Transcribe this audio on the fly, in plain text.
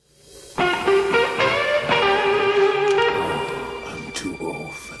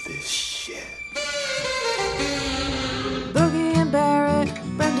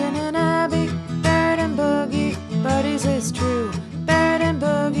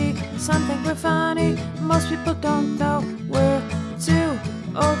Some think we're funny, most people don't though. We're too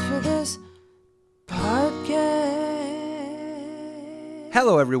old for this podcast.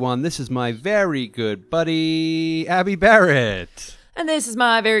 Hello, everyone. This is my very good buddy, Abby Barrett. And this is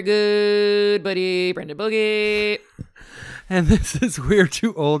my very good buddy, Brendan Boogie. And this is We're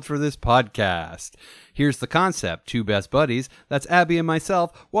Too Old for This Podcast. Here's the concept. Two best buddies, that's Abby and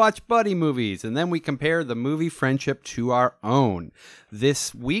myself, watch buddy movies, and then we compare the movie Friendship to our own.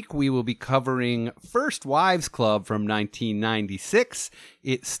 This week, we will be covering First Wives Club from 1996.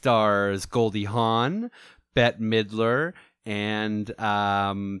 It stars Goldie Hawn, Bette Midler, and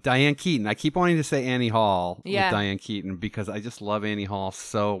Diane Keaton. I keep wanting to say Annie Hall with Diane Keaton because I just love Annie Hall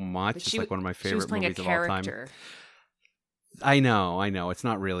so much. It's like one of my favorite movies of all time. I know. It's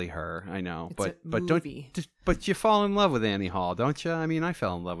not really her. I know, it's but you fall in love with Annie Hall, don't you? I mean, I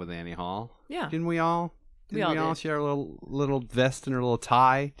fell in love with Annie Hall. Yeah, didn't we all? We all share a little vest and her little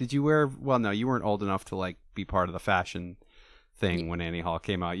tie? Did you wear? Well, no, you weren't old enough to like be part of the fashion thing when Annie Hall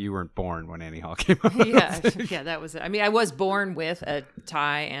came out. You weren't born when Annie Hall came out. yeah, that was it. I mean, I was born with a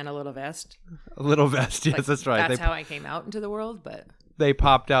tie and a little vest. A little vest, yes, that's right. That's how I came out into the world, but they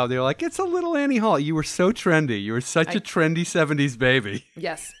popped out. They were like, it's a little Annie Hall. You were so trendy. You were such a trendy 70s baby.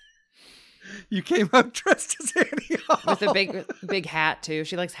 Yes. You came out dressed as Annie Hall. With a big hat, too.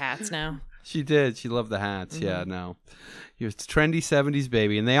 She likes hats now. She did. She loved the hats. Mm-hmm. Yeah, no. You're a trendy 70s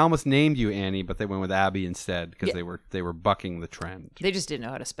baby. And they almost named you Annie, but they went with Abby instead because they were bucking the trend. They just didn't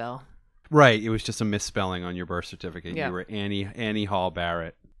know how to spell. Right. It was just a misspelling on your birth certificate. Yeah. You were Annie Hall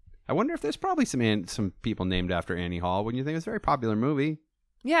Barrett. I wonder if there's probably some people named after Annie Hall. Wouldn't you think? It's a very popular movie.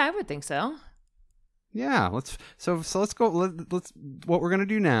 Yeah, I would think so. Yeah, let's go. Let's what we're gonna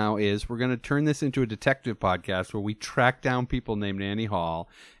do now is we're gonna turn this into a detective podcast where we track down people named Annie Hall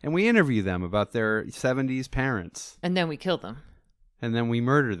and we interview them about their 70s parents. And then we kill them. And then we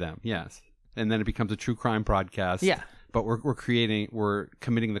murder them. Yes. And then it becomes a true crime podcast. Yeah. But we're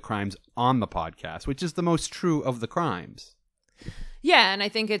committing the crimes on the podcast, which is the most true of the crimes. Yeah, and I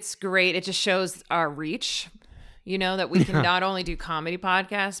think it's great. It just shows our reach, that we can not only do comedy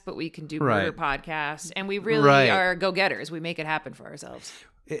podcasts, but we can do murder podcasts, and we really are go-getters. We make it happen for ourselves.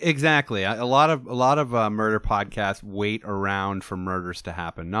 Exactly. A lot of murder podcasts wait around for murders to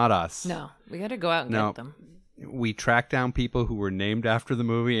happen, not us. No, we got to go out and get them. We track down people who were named after the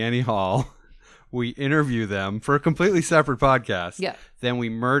movie Annie Hall. We interview them for a completely separate podcast. Yeah. Then we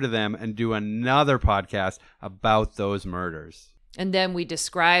murder them and do another podcast about those murders. And then we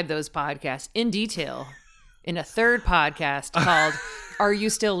describe those podcasts in detail in a third podcast called Are You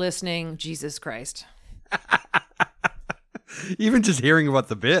Still Listening? Jesus Christ. Even just hearing about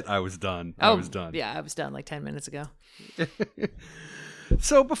the bit, I was done. Yeah, I was done like 10 minutes ago.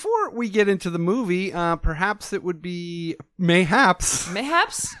 So before we get into the movie, perhaps it would be Mayhaps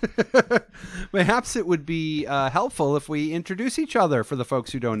it would be helpful if we introduce each other for the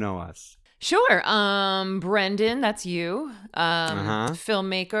folks who don't know us. Sure. Brendan, that's you.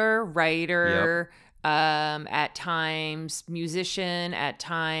 Filmmaker, writer, at times musician, at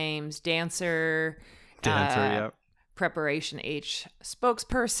times dancer. Yep. Preparation H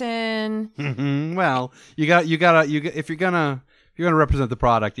spokesperson. Mm-hmm. Well, if you're gonna represent the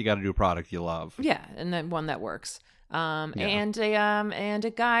product, you got to do a product you love. Yeah, and then one that works. And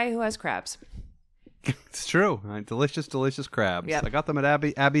a guy who has crabs. It's true. Delicious crabs. Yep. I got them at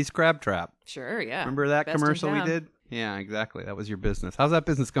Abby's Crab Trap. Sure, yeah. Remember that Best commercial we did? Yeah, exactly. That was your business. How's that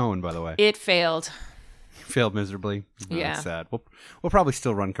business going, by the way? It failed. Failed miserably. Yeah. That's sad. We'll probably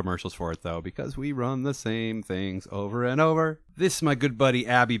still run commercials for it, though, because we run the same things over and over. This is my good buddy,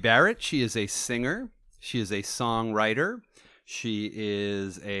 Abby Barrett. She is a singer. She is a songwriter. She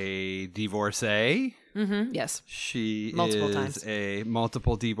is a divorcee. Mm-hmm. Yes. She multiple is times. a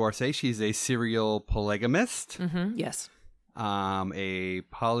multiple divorcee. She's a serial polygamist. Mm-hmm. Yes. A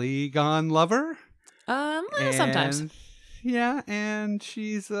polygon lover. Sometimes. Yeah, and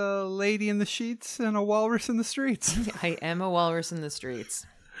she's a lady in the sheets and a walrus in the streets. I am a walrus in the streets.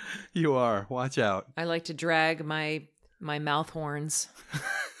 You are. Watch out. I like to drag my mouth horns.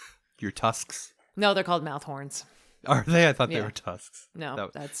 Your tusks? No, they're called mouth horns. Are they? I thought they were tusks.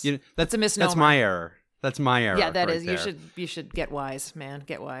 No, that's a misnomer. That's my error. That's my error. Yeah, that right is. there. You should get wise, man.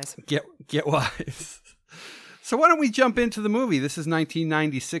 Get wise. Get wise. So why don't we jump into the movie? This is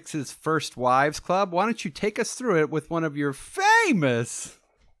 1996's First Wives Club. Why don't you take us through it with one of your famous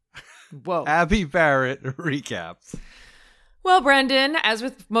Abby Barrett recaps? Well, Brendan, as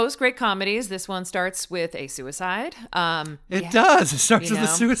with most great comedies, this one starts with a suicide. It does. It starts with a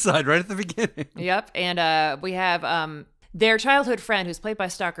suicide right at the beginning. Yep. And we have their childhood friend who's played by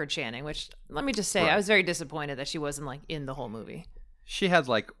Stockard Channing, which, let me just say, I was very disappointed that she wasn't, like, in the whole movie. She had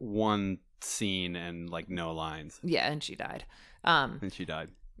like one scene and like no lines. Yeah, and she died. And she died.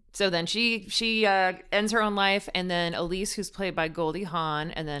 So then she ends her own life, and then Elise, who's played by Goldie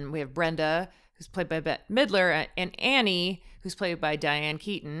Hawn, and then we have Brenda, who's played by Bette Midler, and Annie, who's played by Diane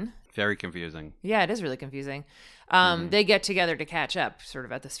Keaton. Very confusing. Yeah, it is really confusing. They get together to catch up, sort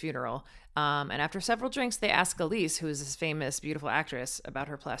of at this funeral. And after several drinks, they ask Elise, who is this famous, beautiful actress, about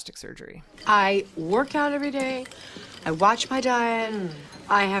her plastic surgery. I work out every day. I watch my diet.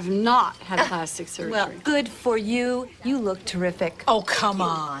 I have not had plastic surgery. Well, good for you. You look terrific. Oh, come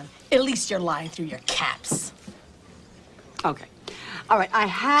on. At least you're lying through your caps. Okay. All right, I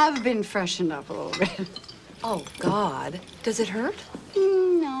have been freshened up a little bit. Oh, God. Does it hurt?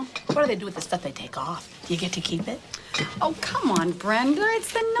 No. What do they do with the stuff they take off? Do you get to keep it? Oh, come on, Brenda.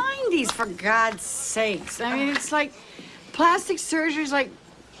 It's the 90s, for God's sakes. I mean, it's like plastic surgery is like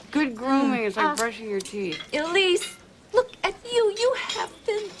good grooming. It's like brushing your teeth. Elise, look at you. You have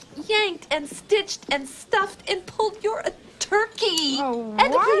been yanked and stitched and stuffed and pulled. You're a turkey. Oh,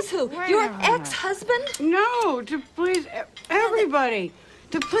 and to what? please who? Wait Your a minute. ex-husband? No, to please everybody.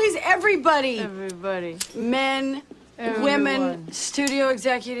 To please everybody. Everybody. Men, women, studio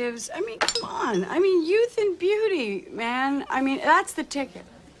executives. I mean, come on. I mean, youth and beauty, man. I mean, that's the ticket.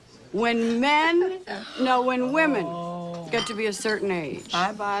 When women get to be a certain age.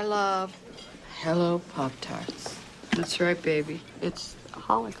 Bye-bye, love. Hello, Pop-Tarts. That's right, baby. It's a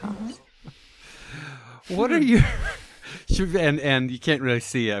Holocaust. What are your... And you can't really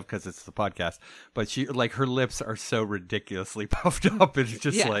see it because it's the podcast, but she like her lips are so ridiculously puffed up. It's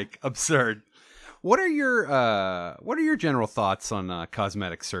just like absurd. What are your general thoughts on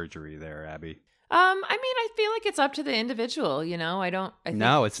cosmetic surgery there, Abby? I mean, I feel like it's up to the individual, you know? I think...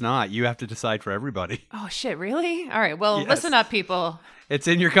 No, it's not. You have to decide for everybody. Oh, shit, really? All right, well, Yes. Listen up, people. It's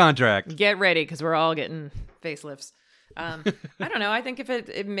in your contract. Get ready, because we're all getting facelifts. I don't know. I think if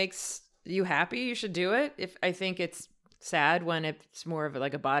it makes you happy, you should do it. I think it's sad when it's more of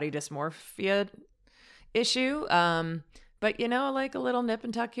like a body dysmorphia issue. But, you know, like a little nip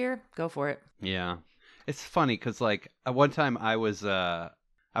and tuck here, go for it. Yeah. It's funny because like at one time I was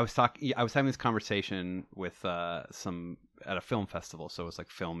having this conversation with some at a film festival, so it was like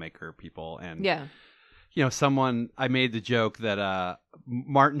filmmaker people, and you know, I made the joke that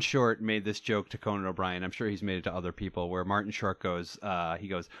Martin Short made this joke to Conan O'Brien. I'm sure he's made it to other people, where Martin Short goes,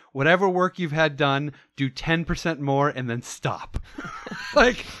 whatever work you've had done, do 10% more and then stop.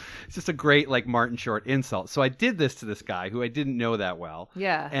 Like, it's just a great like Martin Short insult. So I did this to this guy who I didn't know that well.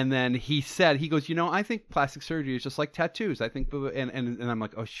 Yeah. And then he goes, you know, I think plastic surgery is just like tattoos. I think, and I'm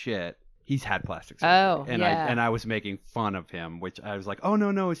like, oh shit. He's had plastic surgery. Oh, and yeah. I was making fun of him, which I was like, oh,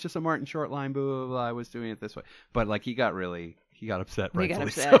 no, it's just a Martin Short line, blah, blah, blah. I was doing it this way. But, like, he got upset. He got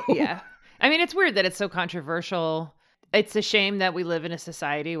upset, yeah. I mean, it's weird that it's so controversial. It's a shame that we live in a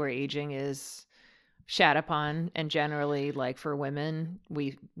society where aging is shat upon, and generally, like, for women,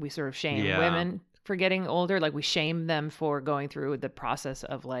 we sort of shame women for getting older. Like, we shame them for going through the process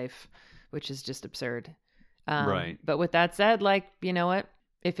of life, which is just absurd. Right. But with that said, like, you know what?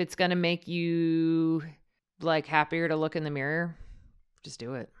 If it's going to make you like happier to look in the mirror, just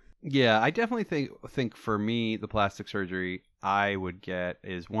do it. Yeah, I definitely think for me, the plastic surgery I would get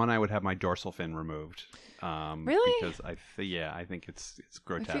is one, I would have my dorsal fin removed. Really? Because I think it's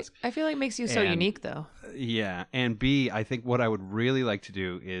grotesque. I feel like it makes you so unique though. Yeah. And B, I think what I would really like to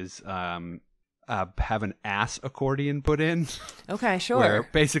do is have an ass accordion put in. Okay, sure. Where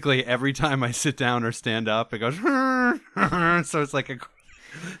basically every time I sit down or stand up, it goes, so it's like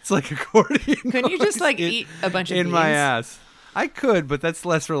accordion. Couldn't you just like eat a bunch of in beans? my ass? I could, but that's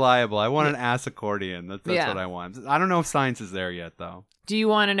less reliable. I want an ass accordion. That's what I want. I don't know if science is there yet, though. Do you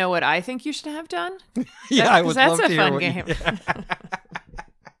want to know what I think you should have done? I would love to hear fun what game.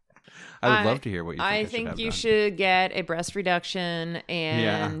 I would love to hear what you think I think you should get a breast reduction,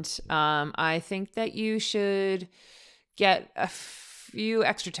 and I think that you should get a few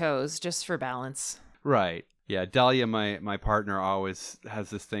extra toes just for balance. Right. Yeah, Dahlia, my partner, always has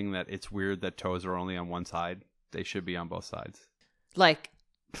this thing that it's weird that toes are only on one side. They should be on both sides. Like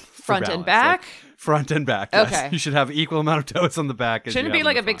front and balance. back? Like front and back, yes. Okay. You should have equal amount of toes on the back as Shouldn't you it be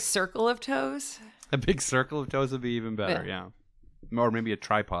like a have on the big circle of toes? A big circle of toes would be even better, yeah. Or maybe a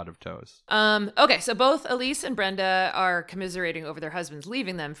tripod of toes. Okay, so both Elise and Brenda are commiserating over their husbands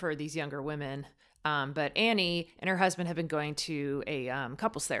leaving them for these younger women. But Annie and her husband have been going to a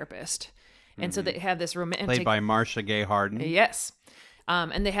couples therapist. And so they have this romantic... Played by Marcia Gay Harden. Yes.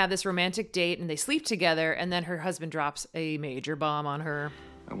 And they have this romantic date, and they sleep together, and then her husband drops a major bomb on her.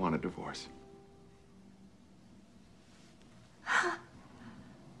 I want a divorce.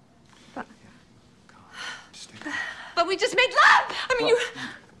 but we just made love. I mean, you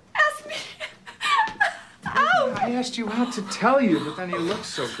asked me out. I asked you out to tell you, but then you looked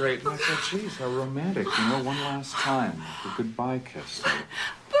so great. And I thought, geez, how romantic. One last time. A goodbye kiss.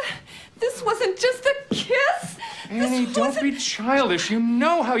 But this wasn't just a kiss. Annie, don't be childish. You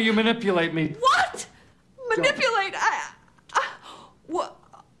know how you manipulate me. What? Manipulate? What?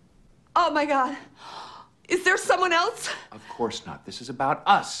 Oh, my God. Is there someone else? Of course not. This is about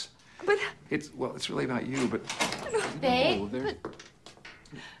us. But... It's really about you, but... Babe?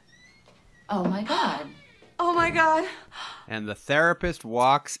 Oh, my God. Oh, my God. And the therapist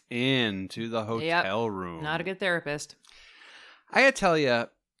walks into the hotel room. Not a good therapist. I gotta tell you,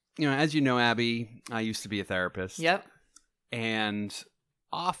 as you know, Abby, I used to be a therapist. Yep. And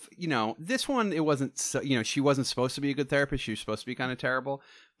this one, it wasn't so, she wasn't supposed to be a good therapist. She was supposed to be kind of terrible,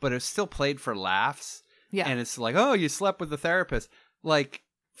 but it was still played for laughs. Yeah. And it's like, oh, you slept with the therapist. Like,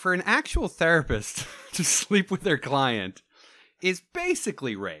 for an actual therapist to sleep with their client is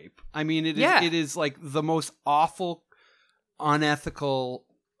basically rape. I mean, it is like the most awful, unethical,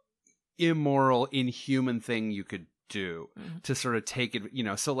 immoral, inhuman thing you could do to sort of take it,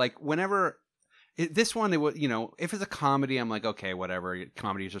 so like whenever this one, it was, if it's a comedy, I'm like, okay, whatever,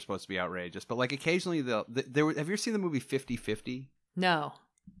 comedies are supposed to be outrageous, but like occasionally have you ever seen the movie 50-50? No.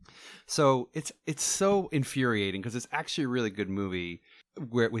 So it's so infuriating because it's actually a really good movie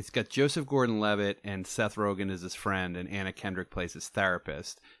where it's got Joseph Gordon-Levitt and Seth Rogen as his friend, and Anna Kendrick plays his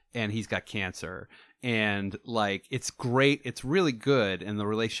therapist, and he's got cancer. And like, it's great. It's really good. And the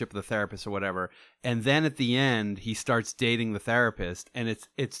relationship with the therapist or whatever. And then at the end, he starts dating the therapist, and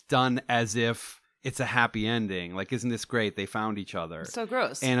it's done as if it's a happy ending. Like, isn't this great? They found each other. So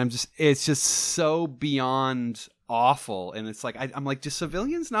gross. And it's just so beyond awful. And it's like, I'm like, do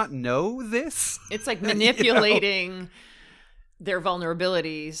civilians not know this? It's like manipulating their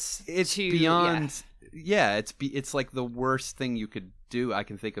vulnerabilities. It's beyond. Yeah, it's like the worst thing you could do. I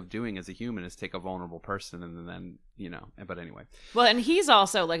can think of doing as a human is take a vulnerable person and then But anyway. Well, and he's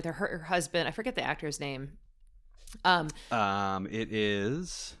also like her husband. I forget the actor's name. It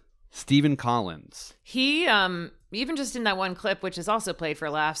is Stephen Collins. He even just in that one clip, which is also played for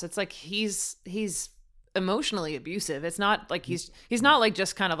laughs, it's like he's emotionally abusive. It's not like he's not like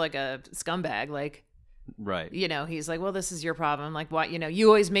just kind of like a scumbag. Like. Right. He's like, well, this is your problem. Like, what, you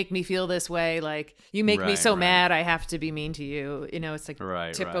always make me feel this way. Like, you make me so mad, I have to be mean to you. It's like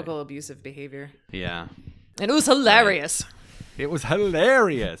typical abusive behavior. Yeah. And it was hilarious. It was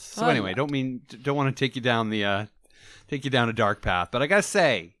hilarious. So anyway, don't want to take you down a dark path, but I gotta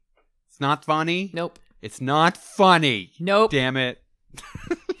say, it's not funny. Nope. It's not funny. Nope. Damn it.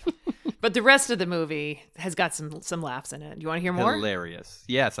 But the rest of the movie has got some laughs in it. You want to hear more? Hilarious.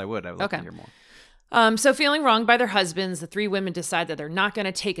 Yes, I would. I would love to hear more. So feeling wronged by their husbands, the three women decide that they're not going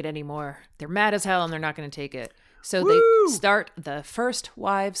to take it anymore. They're mad as hell and they're not going to take it. So they start the First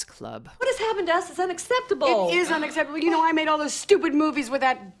Wives Club. What has happened to us is unacceptable. It is unacceptable. I made all those stupid movies with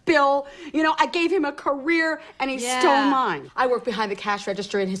that Bill. I gave him a career and he stole mine. I worked behind the cash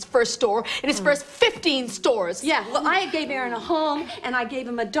register in his first store, in his first 15 stores. Yeah, well, I gave Aaron a home, and I gave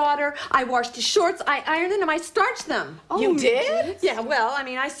him a daughter. I washed his shorts, I ironed them, I starched them. Oh, You did? Yeah, well,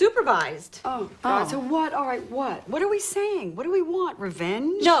 I supervised. Oh, God. So what? All right, what? What are we saying? What do we want?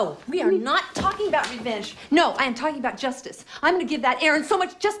 Revenge? No, we are not talking about revenge. No, I am talking about justice. I'm going to give that Aaron so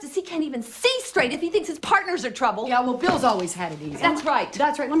much justice he can't even see straight if he thinks his partners are trouble. Yeah, well, Bill's always had it easy. That's right.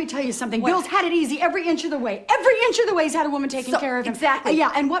 That's right. Let me tell you something. What? Bill's had it easy every inch of the way. Every inch of the way he's had a woman taking care of him. Exactly.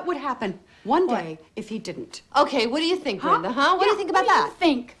 Yeah, and what would happen one day if he didn't? Okay, what do you think, Brenda, huh? What do you think about that?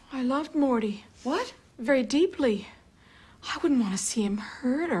 I loved Morty. What? Very deeply. I wouldn't want to see him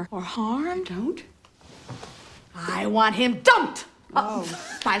hurt or harmed. Don't? I want him dumped.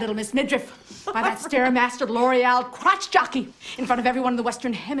 By little Miss Midriff. By that stair-mastered L'Oreal crotch jockey in front of everyone in the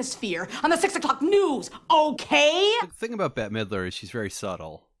Western Hemisphere on the 6 o'clock news. Okay? The thing about Bette Midler is she's very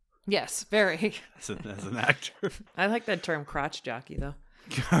subtle Yes, very. as an actor. I like that term, crotch jockey, though.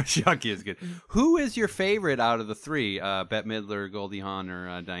 Crotch jockey is good. Who is your favorite out of the three? Bette Midler, Goldie Hawn,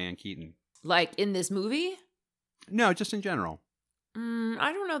 or Diane Keaton? Like in this movie? No, just in general.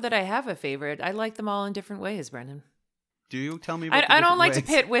 I don't know that I have a favorite. I like them all in different ways, Brendan. Do you tell me about I don't like to ways?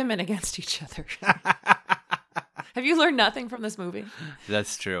 pit women against each other. Have you learned nothing from this movie?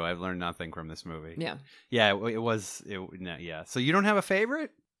 That's true. I've learned nothing from this movie. Yeah. Yeah, it was. Yeah. So you don't have a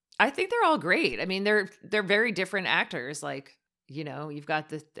favorite? I think they're all great. I mean, they're very different actors. Like, you've got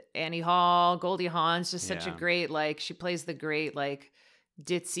the Annie Hall, Goldie Hawn's just such a great, like, she plays the great, like,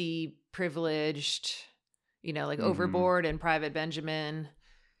 ditzy, privileged, like Overboard and Private Benjamin.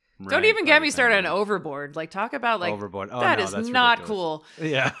 Don't even get me started on Overboard. Like, talk about like Overboard. Oh, that no, is that's not ridiculous. cool.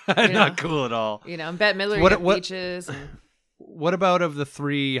 Yeah, You know? not cool at all. You know, Bette Midler, Beaches. What about of the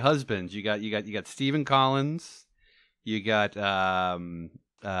three husbands? You got Stephen Collins. You got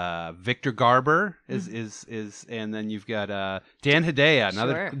Victor Garber is, and then you've got Dan Hedaya.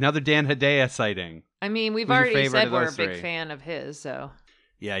 Another Dan Hedaya sighting. I mean, we've Who's your already favorite said of we're a those big three? fan of his, so.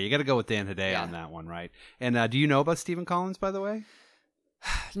 Yeah, you got to go with Dan Hedaya on that one, right? And do you know about Stephen Collins, by the way?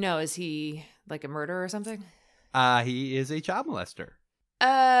 No, is he like a murderer or something? He is a child molester.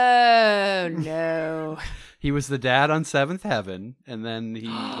 Oh no! He was the dad on Seventh Heaven, and then he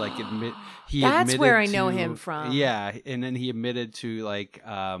like That's admitted where I know to- him from. Yeah, and then he admitted to like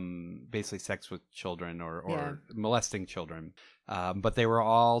basically sex with children or molesting children. But they were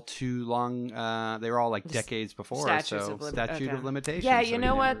all too long. They were all like decades before. Statute of limitations. Yeah, so you he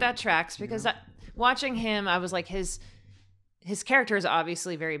know what? never- That tracks because watching him, I was like his character is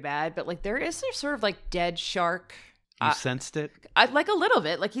obviously very bad, but like there sort of like dead shark. You sensed it? Like a little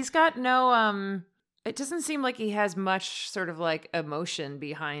bit. Like he's got no it doesn't seem like he has much sort of like emotion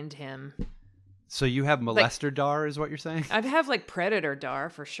behind him. So you have molester dar, is what you're saying? I have like predator dar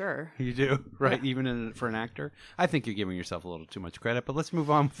for sure. You do, right? Yeah. Even for an actor, I think you're giving yourself a little too much credit. But let's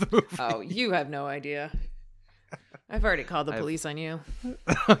move on with the movie. Oh, you have no idea. I've already called the police on you.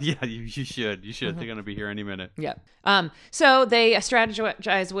 Yeah, you should. You should. They're going to be here any minute. Yeah. So they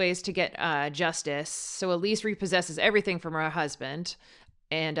strategize ways to get justice. So Elise repossesses everything from her husband,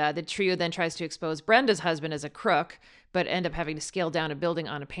 and the trio then tries to expose Brenda's husband as a crook, but end up having to scale down a building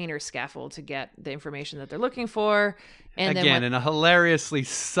on a painter's scaffold to get the information that they're looking for. And again, in a hilariously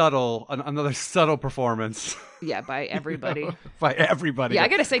another subtle performance. Yeah, by everybody. By everybody. Yeah, I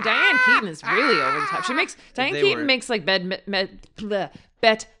gotta say, Diane Keaton is really over the top. Diane Keaton makes like Bette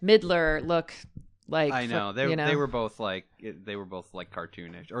Midler look like. I know they were both like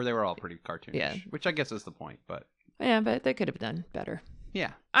cartoonish, or they were all pretty cartoonish. Yeah. Which I guess is the point, but. Yeah, but they could have done better.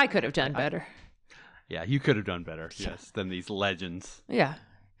 Yeah, I could have done better. Yeah, you could have done better, yes, than these legends. Yeah.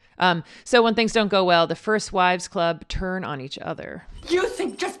 So when things don't go well, the First Wives Club turn on each other. You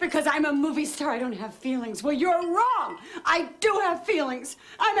think just because I'm a movie star I don't have feelings? Well, you're wrong. I do have feelings.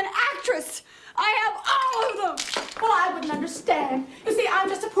 I'm an actress. I have all of them. Well, I wouldn't understand. You see, I'm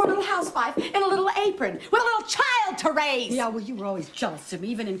just a poor little housewife in a little apron with a little child to raise. Yeah, well, you were always jealous of me,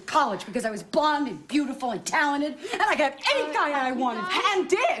 even in college, because I was blonde and beautiful and talented, and I got any guy I wanted. And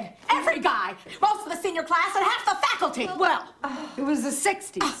did. Every guy. Most of the senior class and half the faculty. Well, it was the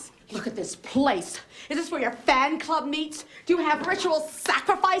 60s. Look at this place. Is this where your fan club meets? Do you have ritual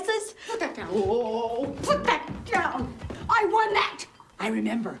sacrifices? Put that down. Oh, put that down. I won that. I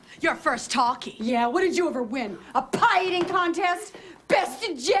remember your first talkie. Yeah, what did you ever win? A pie eating contest? Best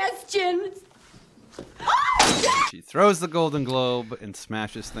suggestion? She throws the Golden Globe and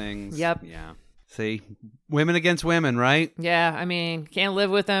smashes things. Yep. Yeah. See, women against women, right? Yeah, I mean, can't live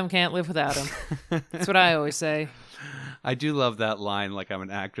with them, can't live without them. That's what I always say. I do love that line. Like, I'm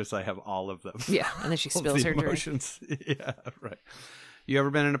an actress, I have all of them. Yeah, and then she spills her emotions. Yeah, right. You ever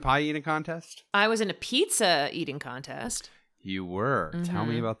been in a pie eating contest? I was in a pizza eating contest. You were. Mm-hmm. Tell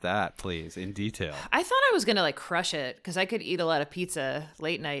me about that, please, in detail. I thought I was gonna like crush it because I could eat a lot of pizza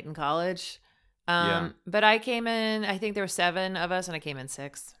late night in college. But I came in. I think there were 7 of us, and I came in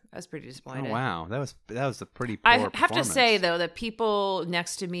 6th. I was pretty disappointed. Oh wow, that was a pretty poor I have to performance. say though, the people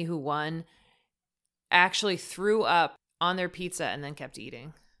next to me who won actually threw up on their pizza and then kept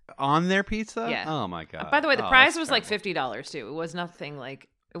eating. On their pizza? Yeah. Oh my god. By the way, the prize was like terrible. $50 too. It was nothing like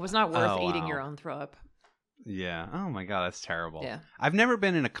it was not worth eating wow. your own throw up. Yeah. Oh my god, that's terrible. Yeah. I've never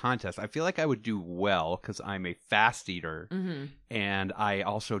been in a contest. I feel like I would do well because I'm a fast eater, and I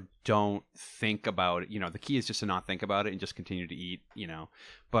also don't think about it. You know, the key is just to not think about it and just continue to eat. You know,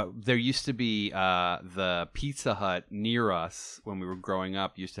 but there used to be the Pizza Hut near us when we were growing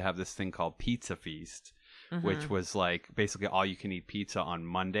up. Used to have this thing called Pizza Feast, which was like basically all you can eat pizza on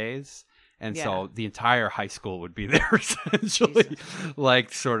Mondays. And so the entire high school would be there essentially,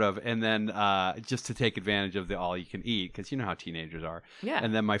 like sort of, and then just to take advantage of the all you can eat, because you know how teenagers are. Yeah.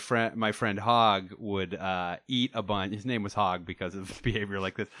 And then my friend Hog would eat a bunch. His name was Hog because of behavior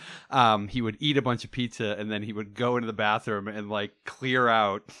like this. He would eat a bunch of pizza, and then he would go into the bathroom and like clear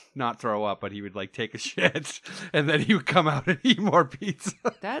out, not throw up, but he would like take a shit, and then he would come out and eat more pizza.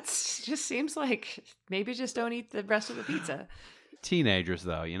 That's just seems like maybe just don't eat the rest of the pizza. Teenagers,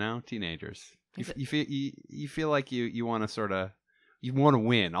 though, you know, teenagers. You feel like you want to sort of you want to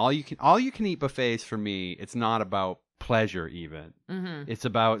win. All you can eat buffets for me. It's not about pleasure even. It's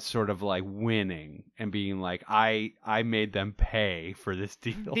about sort of like winning and being like, I made them pay for this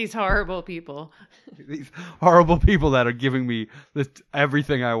deal. These horrible people. These horrible people that are giving me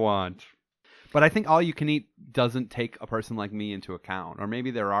everything I want. But I think all you can eat doesn't take a person like me into account. Or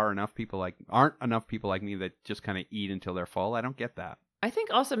maybe there aren't enough people like me that just kind of eat until they're full. I don't get that. I think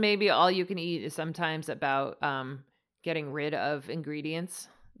also maybe all you can eat is sometimes about getting rid of ingredients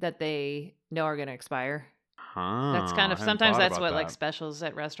that they know are going to expire. That's kind of sometimes that's what like specials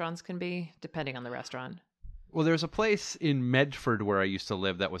at restaurants can be, depending on the restaurant. Well, there's a place in Medford where I used to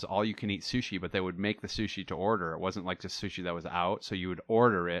live that was all you can eat sushi, but they would make the sushi to order. It wasn't like just sushi that was out, so you would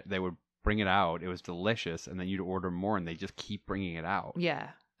order it, they would bring it out, it was delicious, and then you'd order more, and they just keep bringing it out. Yeah,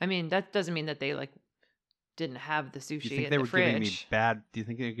 I mean that doesn't mean that they like didn't have the sushi in the fridge. Giving me bad? Do you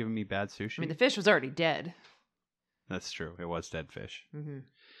think they were giving me bad sushi? I mean, the fish was already dead. That's true. It was dead fish. Mm-hmm.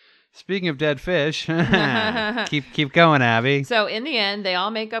 Speaking of dead fish, keep going, Abby. So in the end, they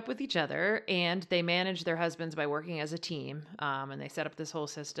all make up with each other, and they manage their husbands by working as a team. And they set up this whole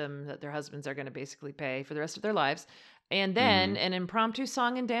system that their husbands are going to basically pay for the rest of their lives. And then an impromptu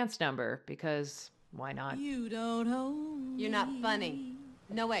song and dance number, because why not? You don't own me. You're not funny.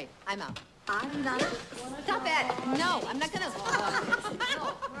 No way. I'm out. I'm not. Stop it. No, I'm not going to.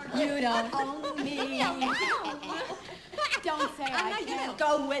 You don't own me. Don't say I can't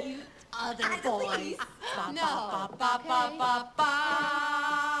go with other boys. No.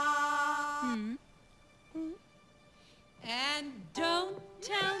 And don't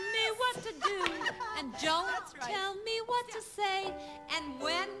tell me what to do. And don't tell me what to say. And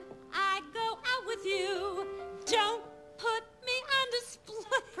when I go out with you, don't put me on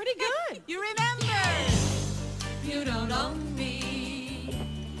display. Pretty good. You remember? You don't own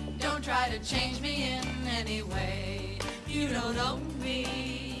me. Don't try to change me in any way. You don't own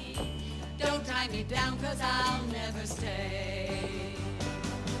me. Don't tie me down, 'cause I'll never stay.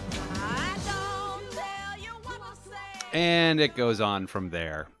 I don't tell you what to say. And it goes on from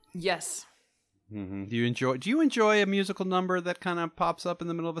there. Yes. Mm-hmm. Do you enjoy a musical number that kind of pops up in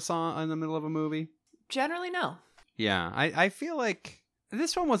the middle of a song, in the middle of a movie? Generally, no. Yeah, I feel like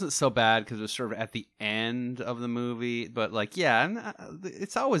this one wasn't so bad because it was sort of at the end of the movie, but like, yeah,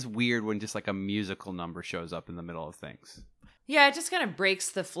 it's always weird when just like a musical number shows up in the middle of things. Yeah, it just kind of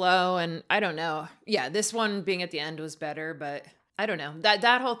breaks the flow, and I don't know. Yeah, this one being at the end was better, but I don't know.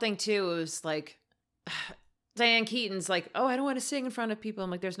 That whole thing too was like, Diane Keaton's like, oh, I don't want to sing in front of people.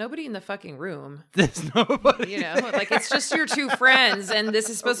 I'm like, there's nobody in the fucking room. There's nobody. You know, like it's just your two friends, and this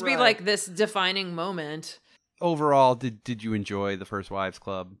is supposed to be like this defining moment. Overall, did you enjoy The First Wives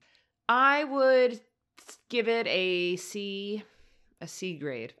Club? I would give it a C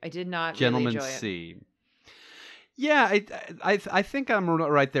grade. I did not really enjoy it. Gentleman's C. Yeah, I think I'm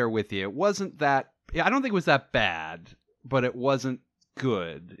right there with you. It wasn't that. I don't think it was that bad, but it wasn't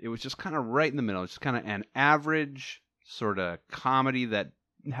good. It was just kind of right in the middle. It's just kind of an average sort of comedy that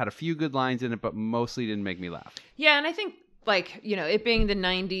had a few good lines in it, but mostly didn't make me laugh. Yeah, and I think, like, you know, it being the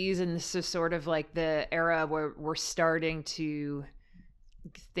 90s and this is sort of like the era where we're starting to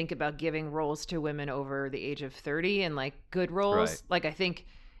think about giving roles to women over the age of 30 and like good roles. Right. Like, I think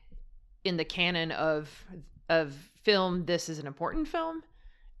in the canon of film, this is an important film,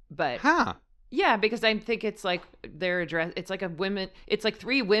 but yeah, because I think it's like their address. It's like it's like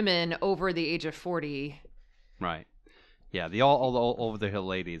 3 women over the age of 40. Right. Yeah. All the over the hill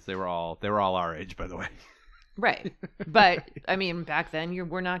ladies. They were all our age, by the way. Right. But I mean, back then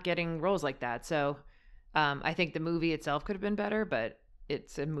we're not getting roles like that. So I think the movie itself could have been better, but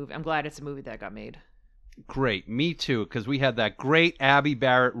it's a movie. I'm glad it's a movie that got made. Great. Me too. Because we had that great Abby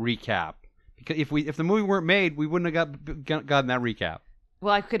Barrett recap. Because if the movie weren't made, we wouldn't have gotten that recap.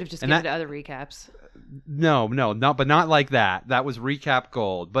 Well, I could have just given it other recaps. No, but not like that. That was recap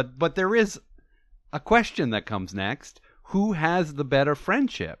gold. But there is a question that comes next. Who has the better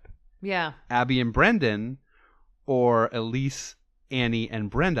friendship? Yeah. Abby and Brendan, or Elise, Annie,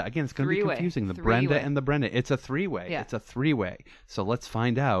 and Brenda? Again, it's going to be confusing. Brenda and the Brenda. It's a 3-way. Yeah. It's a 3-way. So let's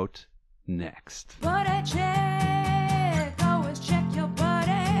find out next. Buddy check. Always check your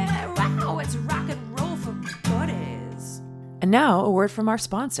buddy. Wow, it's rock and roll for buddies. And now, a word from our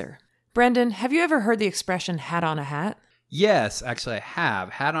sponsor. Brendan, have you ever heard the expression hat on a hat? Yes, actually I have.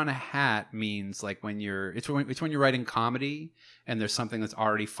 Hat on a hat means like when you're writing comedy and there's something that's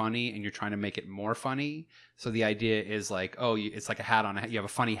already funny and you're trying to make it more funny. So the idea is like, it's like a hat on a hat. You have a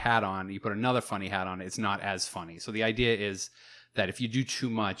funny hat on, you put another funny hat on, it's not as funny. So the idea is that if you do too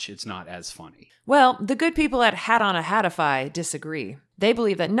much, it's not as funny. Well, the good people at Hat on a Hatify disagree. They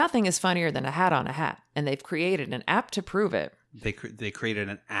believe that nothing is funnier than a hat on a hat, and they've created an app to prove it. They created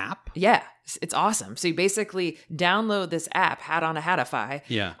an app? Yeah, it's awesome. So you basically download this app, Hat on a Hatify.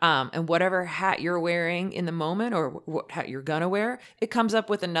 Yeah. And whatever hat you're wearing in the moment or what hat you're going to wear, it comes up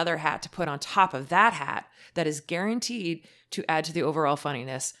with another hat to put on top of that hat that is guaranteed to add to the overall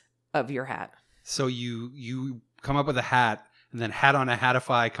funniness of your hat. So you come up with a hat, and then Hat on a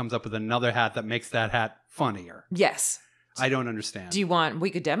Hatify comes up with another hat that makes that hat funnier. Yes. I don't understand. Do you want, we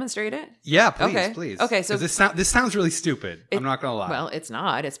could demonstrate it? Yeah, please. Okay, so this sounds really stupid. I'm not going to lie. Well, it's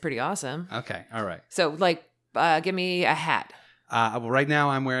not. It's pretty awesome. Okay, all right. So give me a hat. Well, right now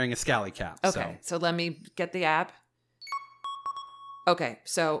I'm wearing a scally cap. Okay, so let me get the app. Okay,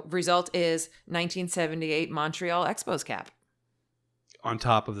 so result is 1978 Montreal Expos cap. On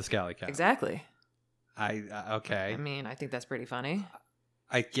top of the scally cap. Exactly. Okay. I mean, I think that's pretty funny.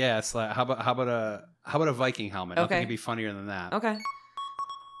 I guess. Like, how about a Viking helmet? Okay. I think it'd be funnier than that. Okay.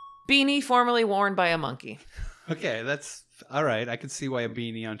 Beanie formerly worn by a monkey. Okay, that's all right. I can see why a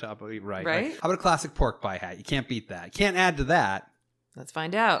beanie on top of it. Right. Right? How about a classic pork pie hat? You can't beat that. You can't add to that. Let's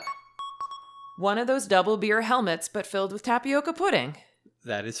find out. One of those double beer helmets, but filled with tapioca pudding.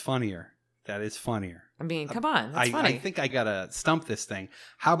 That is funnier. I mean, come on. That's funny. I think I gotta stump this thing.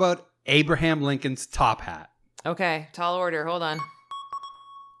 How about Abraham Lincoln's top hat? Okay, tall order. Hold on.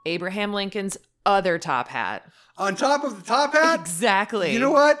 Abraham Lincoln's other top hat. On top of the top hat? Exactly. You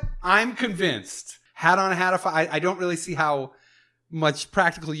know what? I'm convinced. Hat on a Hatify. I don't really see how much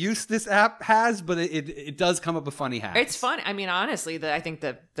practical use this app has, but it does come up with funny hats. It's fun. I mean, honestly, I think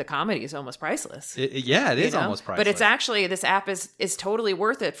the comedy is almost priceless. It is almost priceless. But it's actually, this app is totally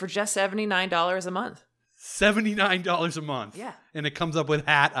worth it for just $79 a month. $79 a month. Yeah. And it comes up with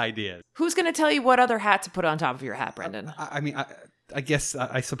hat ideas. Who's going to tell you what other hat to put on top of your hat, Brendan? I guess,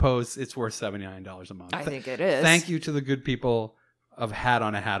 I suppose it's worth $79 a month. I think it is. Thank you to the good people of Hat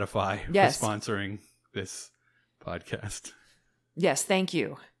on a Hatify for sponsoring this podcast. Yes, thank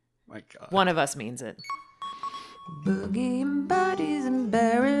you. My God. One of us means it. Boogie and bodies and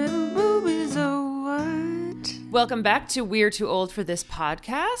buried boobies, oh what? Welcome back to We're Too Old for This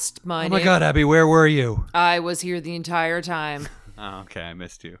podcast. Oh my God, Abby, where were you? I was here the entire time. Oh, okay, I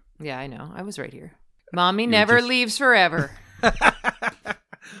missed you. Yeah, I know. I was right here. Mommy never leaves forever.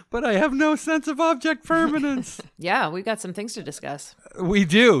 But I have no sense of object permanence. Yeah, we got some things to discuss. We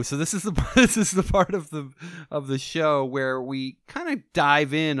do. So this is the part of the show where we kind of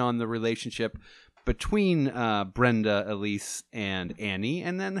dive in on the relationship between Brenda, Elise, and Annie,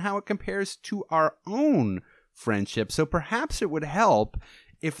 and then how it compares to our own friendship. So perhaps it would help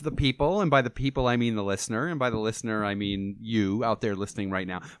if the people, and by the people I mean the listener, and by the listener I mean you out there listening right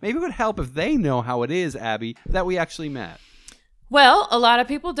now, maybe it would help if they know how it is, Abby, that we actually met. Well, a lot of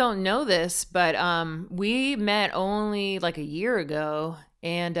people don't know this, but we met only like a year ago,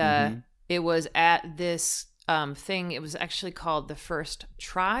 and it was at this thing. It was actually called the First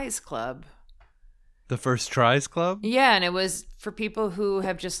Tries Club. The First Tries Club? Yeah, and it was for people who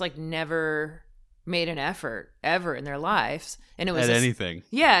have just like never made an effort ever in their lives, and it was anything.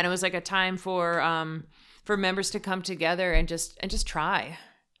 Yeah, and it was like a time for members to come together and just try,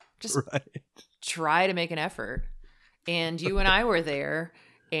 try to make an effort. And you and I were there,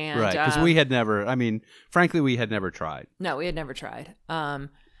 and right, because we had never. I mean, frankly, we had never tried. No, we had never tried.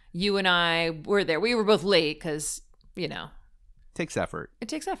 You and I were there. We were both late because it takes effort. It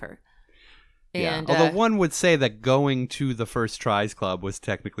takes effort. Yeah. And, although one would say that going to the First Tries Club was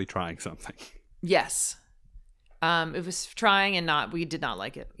technically trying something. Yes, it was trying, and we did not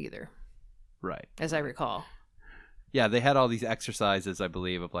like it either. Right, as I recall. Yeah, they had all these exercises, I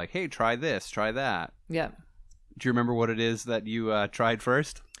believe, of like, hey, try this, try that. Yeah. Do you remember what it is that you tried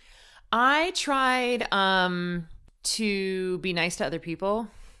first? I tried to be nice to other people.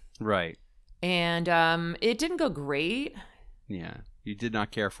 Right. And it didn't go great. Yeah. You did not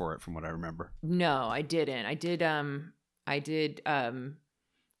care for it from what I remember. No, I didn't. I did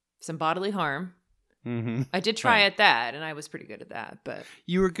some bodily harm. Mm-hmm. I did try at that, and I was pretty good at that. But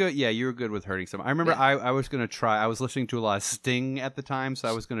you were good. Yeah, you were good with hurting someone. I remember I was going to try. I was listening to a lot of Sting at the time, so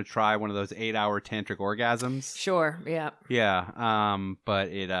I was going to try one of those 8-hour tantric orgasms. Sure. Yeah. Yeah. But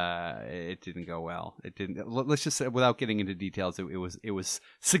it didn't go well. It didn't. Let's just say, without getting into details, it was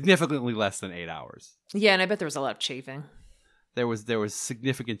significantly less than 8 hours. Yeah, and I bet there was a lot of chafing. There was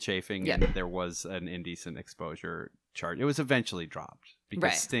significant chafing, and there was an indecent exposure charge. It was eventually dropped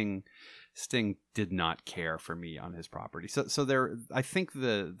because Sting did not care for me on his property. So there, I think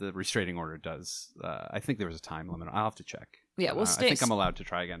the restraining order does. I think there was a time limit. I'll have to check. Yeah, well, I think I'm allowed to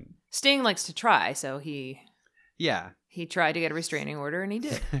try again. Sting likes to try, so he tried to get a restraining order, and he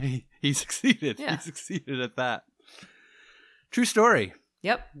did. He succeeded. Yeah. He succeeded at that. True story.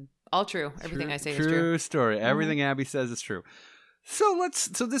 Yep. All true. Everything I say is true. True story. Everything Abby says is true. So this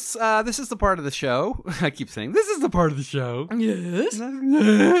is the part of the show. I keep saying this is the part of the show. Yes.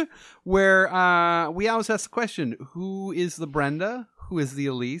 Where we always ask the question, who is the Brenda? Who is the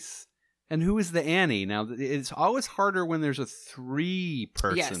Elise? And who is the Annie? Now, it's always harder when there's a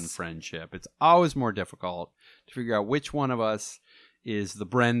 3-person friendship. It's always more difficult to figure out which one of us is the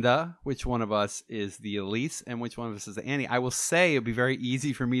Brenda, which one of us is the Elise, and which one of us is the Annie. I will say it would be very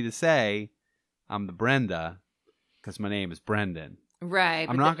easy for me to say I'm the Brenda because my name is Brendan. Right.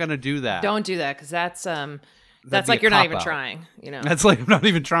 I'm not going to do that. Don't do that because that's like you're not even trying. You know. That's like I'm not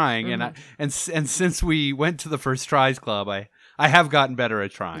even trying. Mm-hmm. And since we went to the First Tries Club, I have gotten better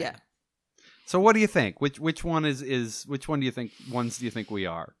at trying. Yeah. So what do you think? Which one is which one do you think we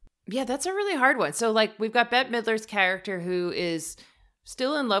are? Yeah, that's a really hard one. So like we've got Bette Midler's character who is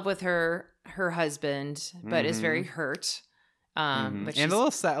still in love with her husband, but is very hurt. But and a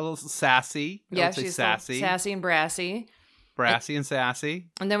little sassy. Yeah, she's sassy and brassy. Brassy and sassy.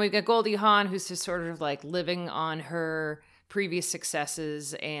 And then we've got Goldie Hawn, who's just sort of like living on her previous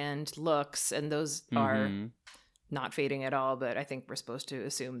successes and looks, and those are not fading at all, but I think we're supposed to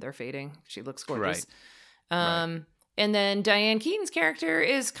assume they're fading. She looks gorgeous. Right. And then Diane Keaton's character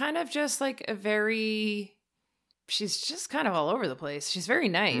is kind of just like she's just kind of all over the place. She's very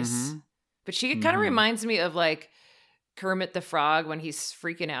nice, but she kind of reminds me of like Kermit the Frog when he's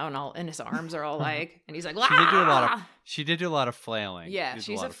freaking out and his arms are all like, and he's like, she did do a lot of flailing. Yeah,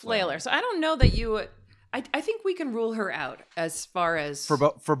 she's a flailer. So I don't know that you I think we can rule her out as far as for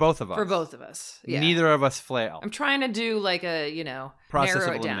both of us. For both of us, yeah. Neither of us flail. I'm trying to do like a process narrow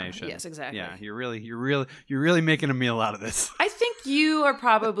of it elimination. Down. Yes, exactly. Yeah, you're really making a meal out of this. I think you are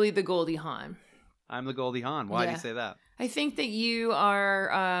probably the Goldie Hawn. I'm the Goldie Hawn. Why do you say that? I think that you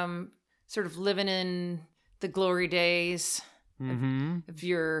are sort of living in the glory days of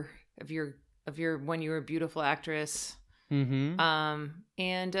your when you were a beautiful actress. And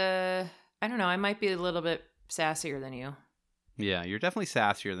I don't know. I might be a little bit sassier than you. Yeah, you're definitely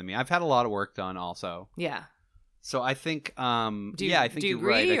sassier than me. I've had a lot of work done also. Yeah. So I think, I think do you you're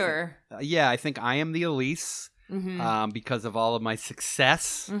agree, right. I think I am the Elise because of all of my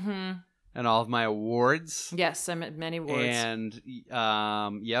success and all of my awards. Yes, I'm at many awards. And,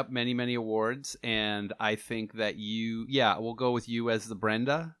 many awards. And I think that we'll go with you as the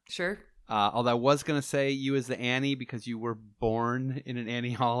Brenda. Sure. Although I was going to say you as the Annie because you were born in an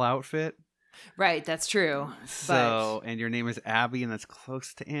Annie Hall outfit. Right, that's true. And your name is Abby, and that's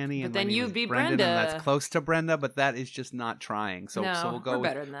close to Annie. But then you'd be Brendan, Brenda, and that's close to Brenda. But that is just not trying. So we'll go. We're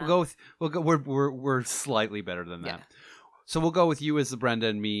better than that. We're slightly better than that. Yeah. So we'll go with you as the Brenda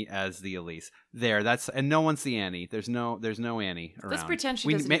and me as the Elise. And no one's the Annie. There's no Annie around. Let's pretend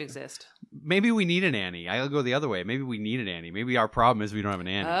she doesn't exist. Maybe we need an Annie. I'll go the other way. Maybe we need an Annie. Maybe our problem is we don't have an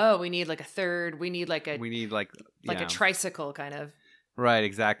Annie. Oh, we need like a third. We need like a a tricycle kind of. Right,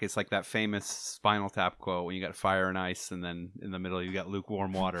 exactly. It's like that famous Spinal Tap quote when you got fire and ice, and then in the middle you got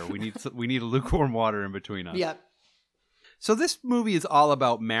lukewarm water. We need a lukewarm water in between us. Yep. So this movie is all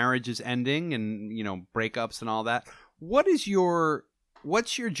about marriages ending and breakups and all that. What's your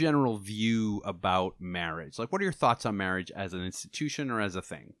general view about marriage? Like, what are your thoughts on marriage as an institution or as a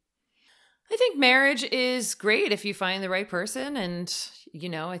thing? I think marriage is great if you find the right person, and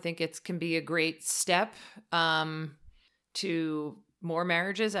I think it can be a great step to more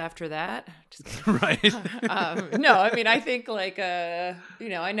marriages after that. Right. No, I mean, I think like, I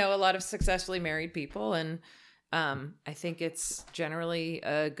know a lot of successfully married people, and I think it's generally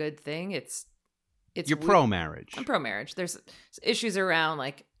a good thing. You're pro-marriage. I'm pro-marriage. There's issues around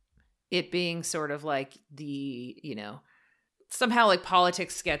like it being sort of like somehow like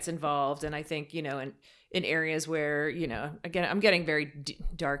politics gets involved. And I think, in areas where, again, I'm getting very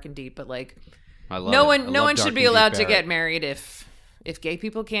dark and deep, but like no one should be allowed to get married. If gay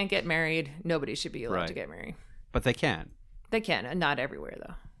people can't get married, nobody should be allowed to get married. But they can. They can, and not everywhere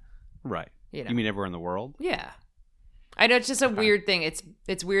though. Right. You mean everywhere in the world? Yeah. I know it's just a weird thing.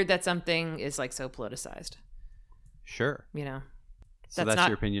 It's weird that something is like so politicized. Sure. So that's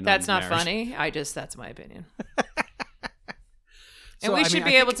your opinion. That's on not marriage. funny. That's my opinion. And we should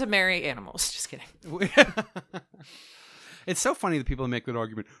be able to marry animals. Just kidding. It's so funny that people make that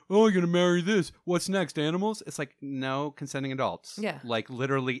argument. Oh, you're going to marry this. What's next? Animals? It's like, no, consenting adults. Yeah. Like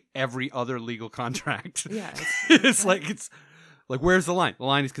literally every other legal contract. Yeah. It's like, where's the line? The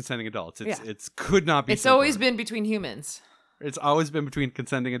line is consenting adults. It's could not be. It's always been between humans. It's always been between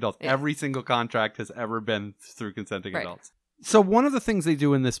consenting adults. Yeah. Every single contract has ever been through consenting adults. So one of the things they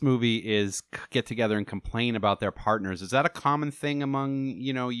do in this movie is get together and complain about their partners. Is that a common thing among,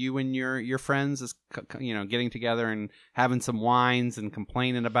 you and your friends, is, getting together and having some wines and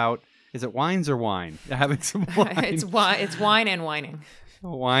complaining about, is it wines or wine? Having some wine. It's wine and whining.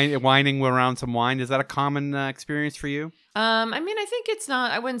 Whining around some wine. Is that a common experience for you? I think it's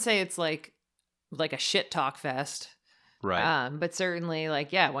not, I wouldn't say it's like a shit talk fest. Right. But certainly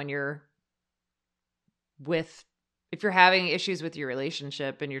when you're if you're having issues with your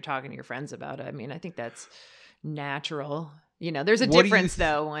relationship and you're talking to your friends about it, I think that's natural. There's a difference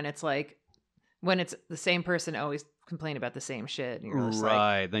though when it's the same person always complain about the same shit. And you're just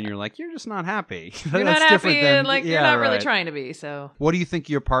then you're like, you're just not happy. You're not happy and you're not really trying to be. So what do you think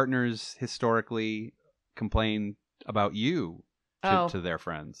your partners historically complain about you to their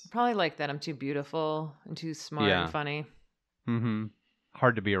friends? Probably that I'm too beautiful and too smart and funny. Mm-hmm.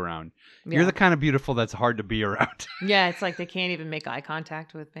 Hard to be around. Yeah. You're the kind of beautiful that's hard to be around. Yeah, it's they can't even make eye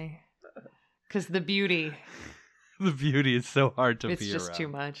contact with me. Because the beauty is so hard to be around. It's just too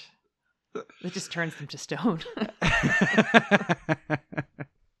much. It just turns them to stone.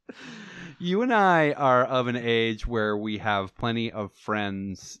 You and I are of an age where we have plenty of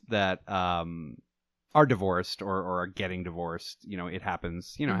friends that are divorced or are getting divorced. It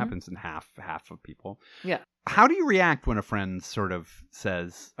happens, happens in half of people. Yeah. How do you react when a friend sort of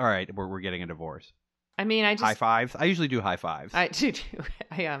says, all right, we're getting a divorce? I just high fives. I usually do high fives. I do.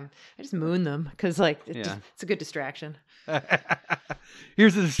 I just moon them because it's a good distraction.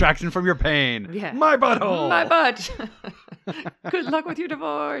 Here's a distraction from your pain. Yeah. My butthole. My butt. Good luck with your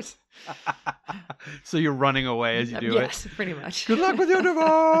divorce. So you're running away as you do it? Yes, pretty much. Good luck with your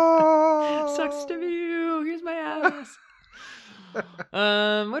divorce. Sucks to be you. Here's my ass.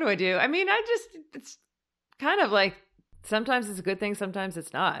 What do I do? It's kind of sometimes it's a good thing, sometimes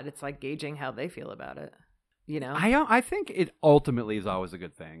it's not. It's gauging how they feel about it. I think it ultimately is always a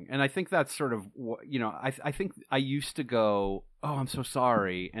good thing. And I think that's sort of, I think I used to go, oh, I'm so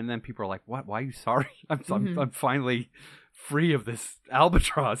sorry. And then people are like, what? Why are you sorry? I'm finally free of this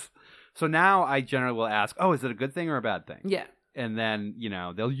albatross. So now I generally will ask, oh, is it a good thing or a bad thing? Yeah. And then,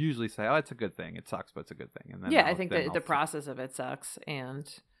 they'll usually say, oh, it's a good thing. It sucks, but it's a good thing. And then I think that the process of it sucks.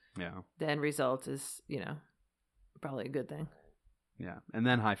 And the end result is, probably a good thing. Yeah, and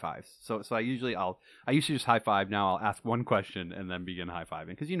then high fives. So I used to just high five. Now I'll ask one question and then begin high fiving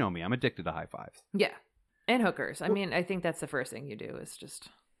because you know me, I'm addicted to high fives. Yeah, and hookers. I think that's the first thing you do is just.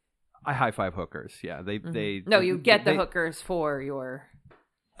 I high five hookers. Yeah, you get the hookers for your.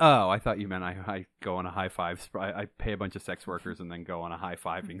 Oh, I thought you meant I go on a high five. I pay a bunch of sex workers and then go on a high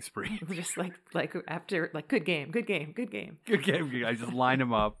fiving spree. Just after good game. I just line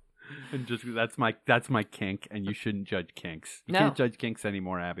them up. And just that's my kink, and you shouldn't judge kinks. You can't judge kinks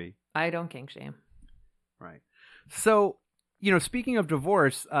anymore, Abby. I don't kink shame. Right. So, speaking of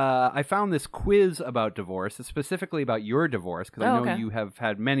divorce, I found this quiz about divorce, specifically about your divorce, because I know you have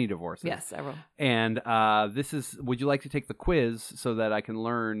had many divorces. Yes, several. And would you like to take the quiz so that I can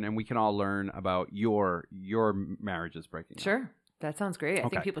learn, and we can all learn about your marriages breaking up? Sure. That sounds great. I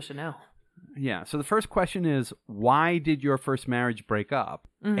think people should know. Yeah. So the first question is, why did your first marriage break up?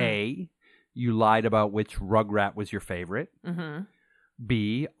 Mm-hmm. A, you lied about which Rugrat was your favorite. Mm-hmm.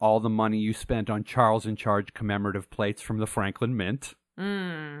 B, all the money you spent on Charles in Charge commemorative plates from the Franklin Mint.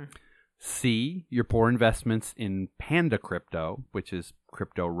 Mm. C, your poor investments in Panda Crypto, which is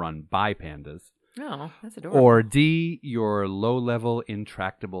crypto run by pandas. Oh, that's adorable. Or D, your low-level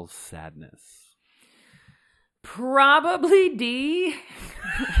intractable sadness. Probably D.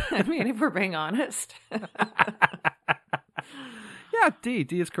 If we're being honest. Yeah, D.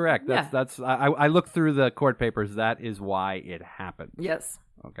 D is correct. That's. I looked through the court papers. That is why it happened. Yes.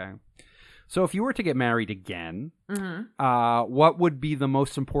 Okay. So if you were to get married again, mm-hmm. What would be the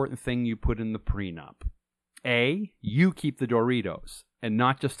most important thing you put in the prenup? A, you keep the Doritos, and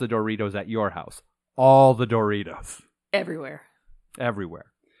not just the Doritos at your house. All the Doritos. Everywhere.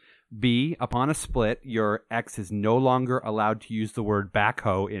 B, upon a split, your ex is no longer allowed to use the word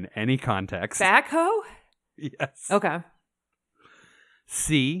backhoe in any context. Backhoe? Yes. Okay.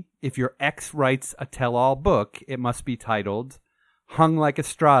 C, if your ex writes a tell-all book, it must be titled, Hung Like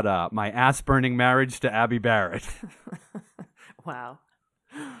Estrada, My Ass-Burning Marriage to Abby Barrett. Wow.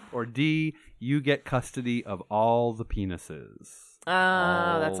 Or D, you get custody of all the penises.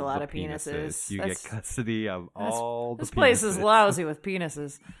 Oh, that's a lot of penises. You get custody of all the penises. This place is lousy with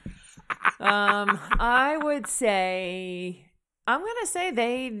penises. I would say, I'm going to say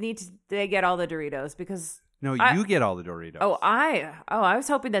they get all the Doritos because. No, you get all the Doritos. I was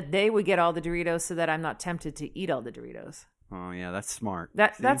hoping that they would get all the Doritos so that I'm not tempted to eat all the Doritos. Oh, yeah, that's smart.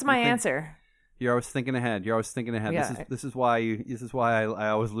 That's my answer. You're always thinking ahead. Yeah. This is why I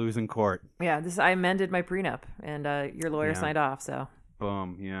always lose in court. Yeah, I amended my prenup, and your lawyer signed off. So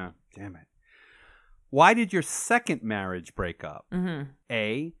boom. Yeah. Damn it. Why did your second marriage break up? Mm-hmm.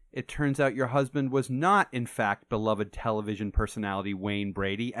 A. It turns out your husband was not, in fact, beloved television personality Wayne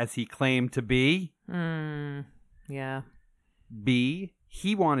Brady, as he claimed to be. Yeah. B.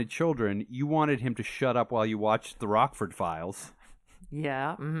 He wanted children. You wanted him to shut up while you watched The Rockford Files.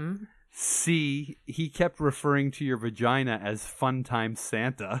 Yeah. Mm-hmm. C. He kept referring to your vagina as Fun Time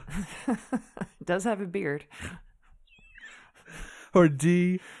Santa. Does have a beard. Or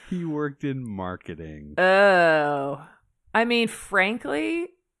D. He worked in marketing. Oh. I mean, frankly,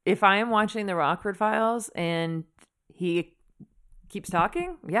 if I am watching The Rockford Files and he keeps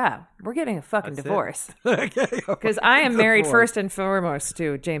talking, yeah, we're getting a fucking divorce. Okay. Because I am married first and foremost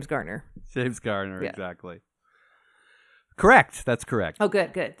to James Garner. James Garner, exactly. Correct. That's correct. Oh,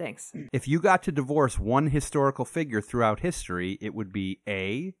 good. Thanks. If you got to divorce one historical figure throughout history, it would be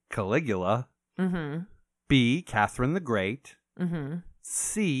A. Caligula. Mm-hmm. B. Catherine the Great. Mm-hmm.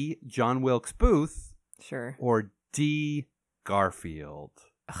 C. John Wilkes Booth. Sure. Or D. Garfield.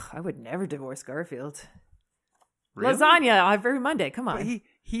 Ugh, I would never divorce Garfield. Really? Lasagna every Monday. Come on. But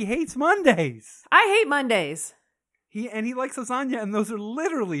he hates Mondays. I hate Mondays. He likes lasagna, and those are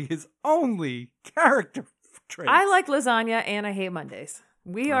literally his only character traits. I like lasagna and I hate Mondays.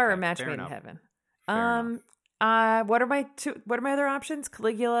 We are a match made in heaven. What are my other options?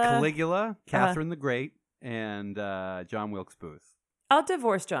 Caligula, Catherine the Great, and John Wilkes Booth. I'll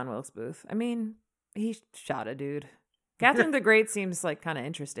divorce John Wilkes Booth. I mean, he shot a dude. Catherine the Great seems like kind of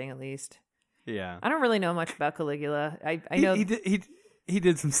interesting, at least. Yeah. I don't really know much about Caligula. I know he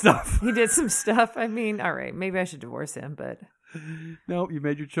did some stuff. He did some stuff. I mean, all right, maybe I should divorce him, but no, you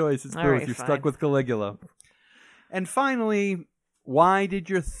made your choice. It's All Booth. right, You're fine. stuck with Caligula. And finally, why did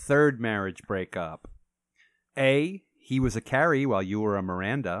your third marriage break up? A. He was a Carrie while you were a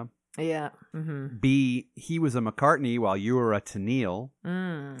Miranda. yeah. Mm-hmm. B. He was a McCartney while you were a Tennille.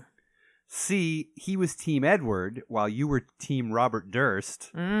 Mm. C. He was Team Edward while you were Team Robert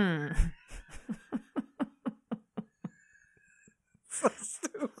Durst. Mm. So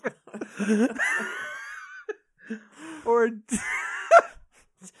stupid.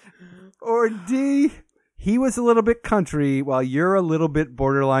 Or D. He was a little bit country while you're a little bit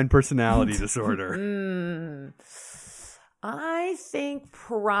borderline personality disorder. I think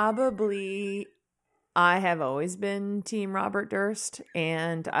probably I have always been Team Robert Durst,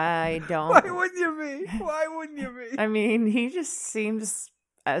 and I don't. Why wouldn't you be? I mean, he just seems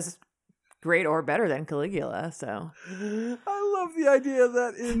as great or better than Caligula, so. I love the idea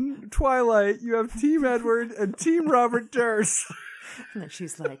that in Twilight you have Team Edward and Team Robert Durst. And then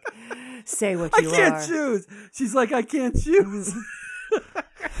she's like, say what you are. I can't choose. She's like, I can't choose.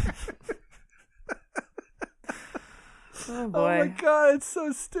 Oh boy. Oh my god, it's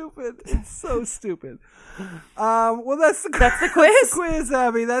so stupid. It's so stupid. Well, that's the quiz. That's the quiz,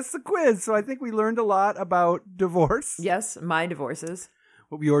 Abby. That's the quiz. So I think we learned a lot about divorce. Yes, my divorces.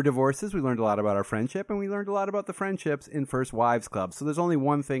 Your divorces. We learned a lot about our friendship, and we learned a lot about the friendships in First Wives Club. So there's only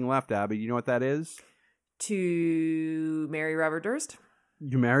one thing left, Abby. You know what that is? To marry Robert Durst.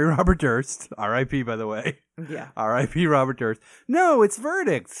 You marry Robert Durst. R.I.P., by the way. Yeah. R.I.P. Robert Durst. No, it's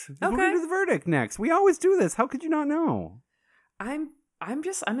verdicts. Okay. We're going to do the verdict next. We always do this. How could you not know? I'm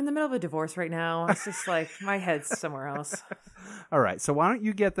in the middle of a divorce right now. It's just like my head's somewhere else. All right. So why don't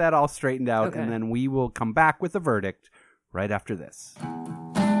you get that all straightened out, Okay. and then we will come back with the verdict right after this.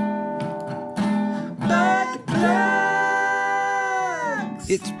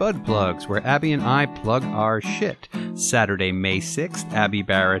 It's Bud Plugs, where Abby and I plug our shit. Saturday, May 6th, Abby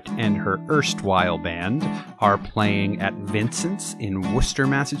Barrett and her erstwhile band are playing at Vincent's in Worcester,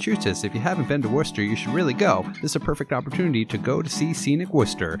 Massachusetts. If you haven't been to Worcester, you should really go. This is a perfect opportunity to go to see Scenic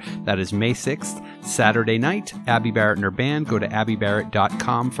Worcester. That is May 6th, Saturday night. Abby Barrett and her band. Go to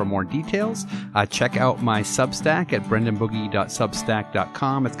abbybarrett.com for more details. Check out my Substack at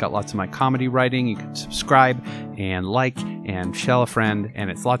brendanboogie.substack.com. It's got lots of my comedy writing. You can subscribe and like and shell a friend, and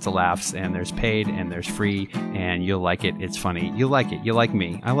it's lots of laughs, and there's paid and there's free, and you'll like it. It's funny. You like it. You like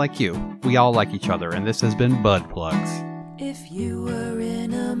me. I like you. We all like each other, and this has been Bud Plugs. If you were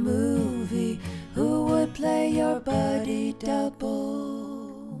in a movie, who would play your buddy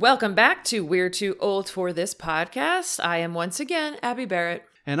double? Welcome back to We're Too Old for This Podcast. I am once again Abby Barrett.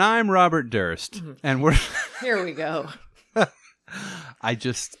 And I'm Robert Durst. And we're... Here we go. I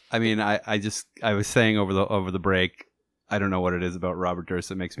was saying over the break, I don't know what it is about Robert Durst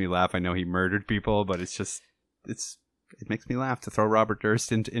that makes me laugh. I know he murdered people, but it's It makes me laugh to throw Robert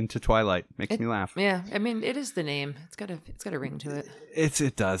Durst into Twilight. Makes me laugh. Yeah, I mean, it is the name. It's got a ring to it.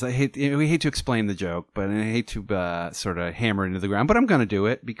 It does. We hate to explain the joke, but I hate to sort of hammer it into the ground. But I'm going to do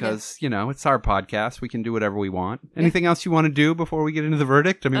it because it's our podcast. We can do whatever we want. Anything else you want to do before we get into the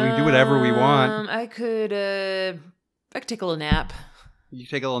verdict? I mean, we can do whatever we want. I could take a little nap. You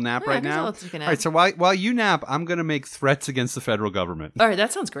take a little nap right now? I'll take a nap. All right, so while you nap, I'm going to make threats against the federal government. All right,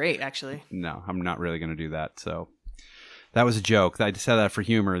 that sounds great, actually. No, I'm not really going to do that. So that was a joke. I just said that for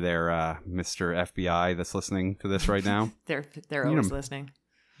humor there, Mr. FBI that's listening to this right now. They're always listening.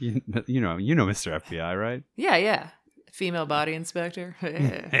 You know Mr. FBI, right? Yeah. Female body inspector.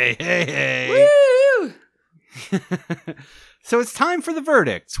 Hey. Woo! So it's time for the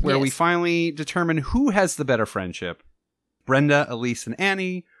verdicts, where Yes. we finally determine who has the better friendship. Brenda, Elise, and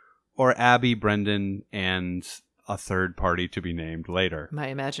Annie, or Abby, Brendan, and a third party to be named later. My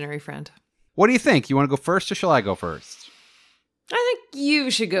imaginary friend. What do you think? You want to go first, or shall I go first? I think you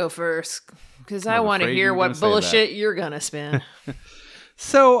should go first, because I I'm want to afraid hear you're what gonna say bullshit you're going to spin.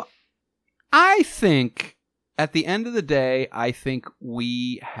 So, I think, at the end of the day, I think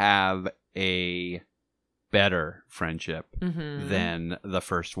we have a better friendship than the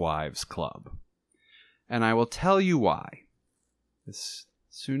First Wives Club. And I will tell you why. As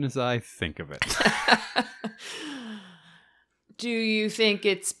soon as I think of it. Do you think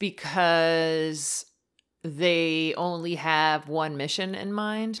it's because they only have one mission in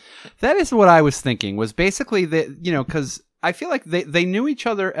mind? That is what I was thinking, was basically that, because I feel like they knew each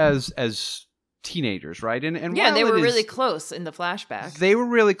other as teenagers, right? And yeah, they were really close in the flashback. They were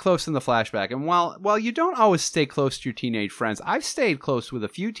really close in the flashback. And while you don't always stay close to your teenage friends, I've stayed close with a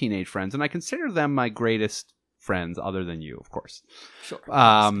few teenage friends, and I consider them my greatest friends, other than you, of course. Sure.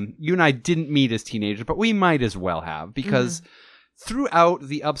 You and I didn't meet as teenagers, but we might as well have, because throughout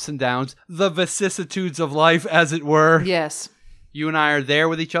the ups and downs, the vicissitudes of life, as it were. Yes. You and I are there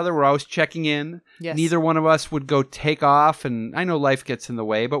with each other. We're always checking in. Yes. Neither one of us would go take off, and I know life gets in the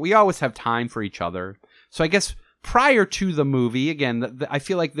way, but we always have time for each other. So I guess prior to the movie, again, I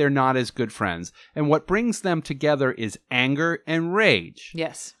feel like they're not as good friends. And what brings them together is anger and rage.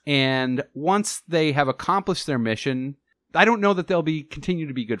 Yes. And once they have accomplished their mission, I don't know that they'll continue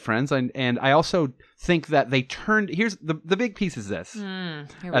to be good friends. And I also think that they turned... Here's the big piece is this. Here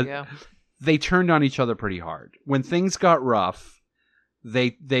we go. They turned on each other pretty hard. When things got rough,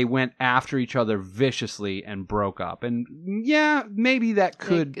 they went after each other viciously and broke up. And yeah, maybe that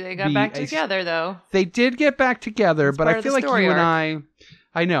could They got back together, though. They did get back together, That's but part I of feel the like story you arc. and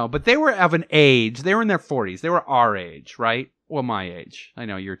I know, but they were of an age. They were in their 40s. They were our age, right? Well, my age. I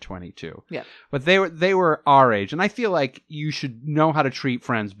know you're 22. Yeah. But they were our age, and I feel like you should know how to treat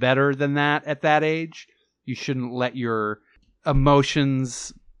friends better than that at that age. You shouldn't let your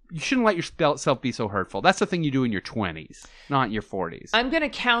emotions... You shouldn't let yourself be so hurtful. That's the thing you do in your 20s, not in your 40s. I'm going to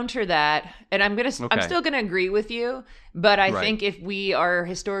counter that, and I'm still going to agree with you, but I think if we are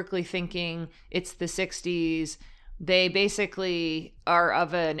historically thinking it's the 60s, they basically are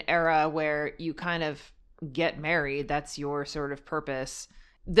of an era where you kind of get married. That's your sort of purpose.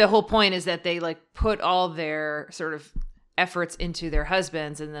 The whole point is that they put all their sort of efforts into their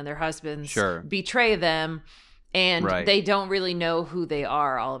husbands, and then their husbands betray them. And they don't really know who they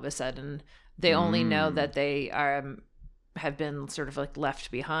are all of a sudden. They only know that they have been sort of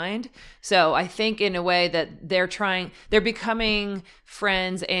left behind. So I think in a way that they're becoming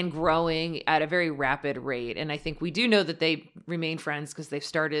friends and growing at a very rapid rate. And I think we do know that they remain friends because they've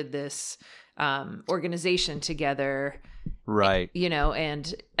started this organization together. Right.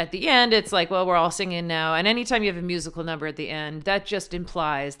 And at the end, it's well, we're all singing now. And anytime you have a musical number at the end, that just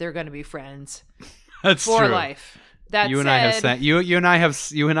implies they're going to be friends. That's for true. Life. That you and I have sang, you and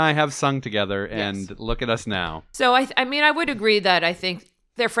I have sung together, and look at us now. So I mean, I would agree that I think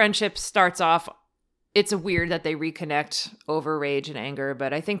their friendship starts off. It's weird that they reconnect over rage and anger,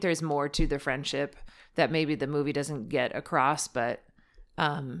 but I think there's more to their friendship that maybe the movie doesn't get across. But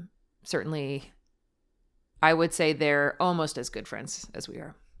certainly, I would say they're almost as good friends as we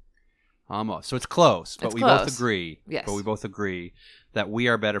are. Almost. So it's close, but we both agree. Yes. But we both agree that we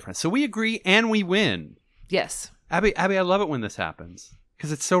are better friends. So we agree and we win. Yes. Abby, I love it when this happens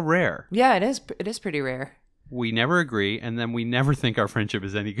because it's so rare. Yeah, it is. It is pretty rare. We never agree, and then we never think our friendship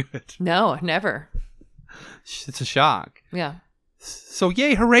is any good. No, never. It's a shock. Yeah. So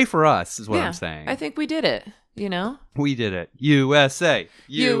yay, hooray for us is what I'm saying. I think we did it, We did it. USA.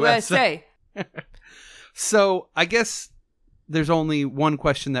 USA. So I guess there's only one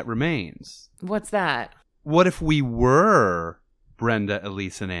question that remains. What's that? What if we were Brenda,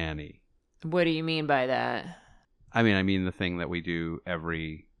 Elise, and Annie? What do you mean by that? I mean the thing that we do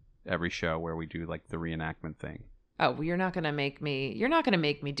every show where we do the reenactment thing. Oh, well, you're not gonna make me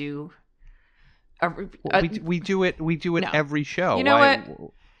do. We do it. We do it every show. You know what?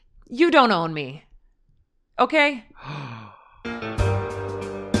 You don't own me. Okay.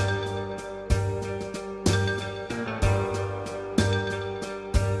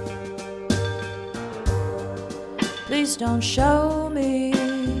 Please don't show me.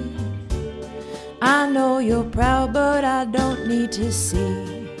 I know you're proud, but I don't need to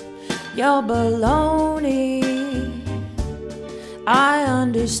see your baloney. I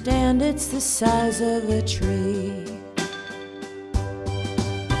understand it's the size of a tree.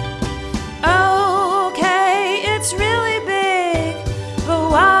 Okay, it's really big,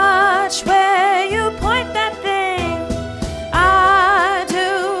 but watch where you point that thing. I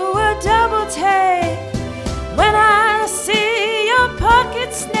do a double take when I see your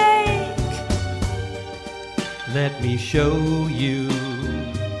pocket snake. Let me show you.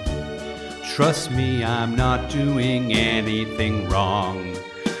 Trust me, I'm not doing anything wrong.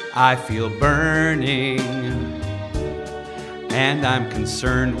 I feel burning, and I'm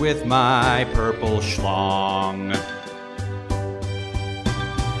concerned with my purple schlong.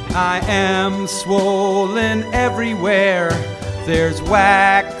 I am swollen everywhere. There's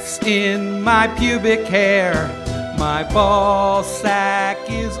wax in my pubic hair. My ball sack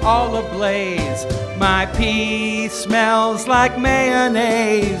is all ablaze. My pee smells like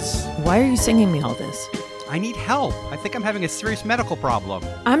mayonnaise. Why are you singing me all this? I need help. I think I'm having a serious medical problem.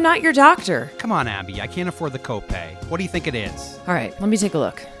 I'm not your doctor. Come on, Abby. I can't afford the copay. What do you think it is? All right, let me take a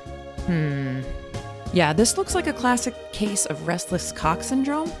look. Yeah, this looks like a classic case of restless cock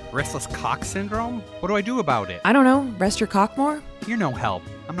syndrome. Restless cock syndrome? What do I do about it? I don't know. Rest your cock more? You're no help.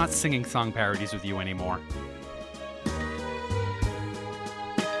 I'm not singing song parodies with you anymore.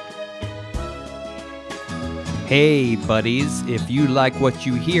 Hey, buddies, if you like what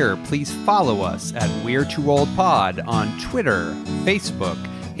you hear, please follow us at We're Too Old Pod on Twitter, Facebook,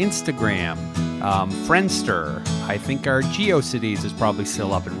 Instagram, Friendster. I think our GeoCities is probably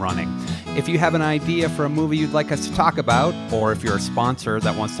still up and running. If you have an idea for a movie you'd like us to talk about, or if you're a sponsor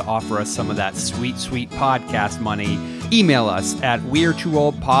that wants to offer us some of that sweet, sweet podcast money, email us at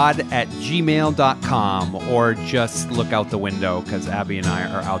we're2oldpod@gmail.com, or just look out the window, because Abby and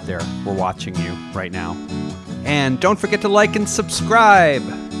I are out there. We're watching you right now. And don't forget to like and subscribe.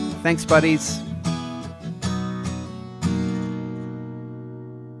 Thanks, buddies.